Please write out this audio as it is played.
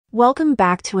Welcome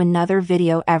back to another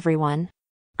video, everyone.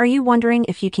 Are you wondering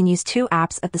if you can use two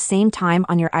apps at the same time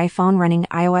on your iPhone running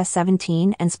iOS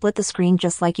 17 and split the screen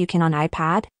just like you can on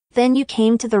iPad? Then you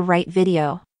came to the right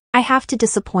video. I have to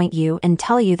disappoint you and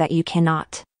tell you that you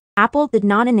cannot. Apple did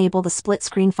not enable the split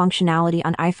screen functionality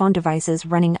on iPhone devices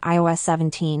running iOS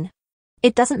 17.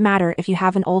 It doesn't matter if you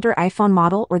have an older iPhone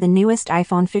model or the newest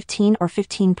iPhone 15 or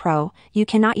 15 Pro, you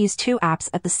cannot use two apps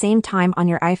at the same time on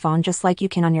your iPhone just like you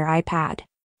can on your iPad.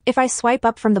 If I swipe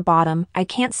up from the bottom, I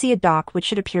can't see a dock which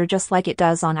should appear just like it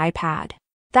does on iPad.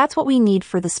 That's what we need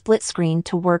for the split screen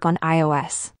to work on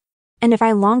iOS. And if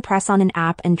I long press on an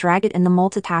app and drag it in the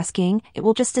multitasking, it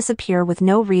will just disappear with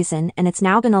no reason, and it's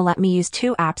now gonna let me use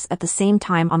two apps at the same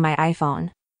time on my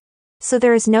iPhone. So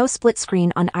there is no split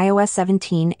screen on iOS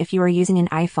 17 if you are using an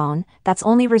iPhone. That's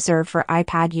only reserved for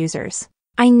iPad users.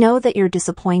 I know that you're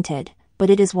disappointed, but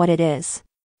it is what it is.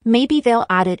 Maybe they'll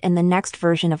add it in the next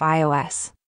version of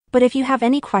iOS. But if you have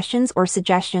any questions or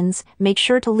suggestions, make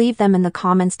sure to leave them in the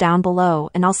comments down below,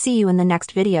 and I'll see you in the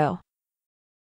next video.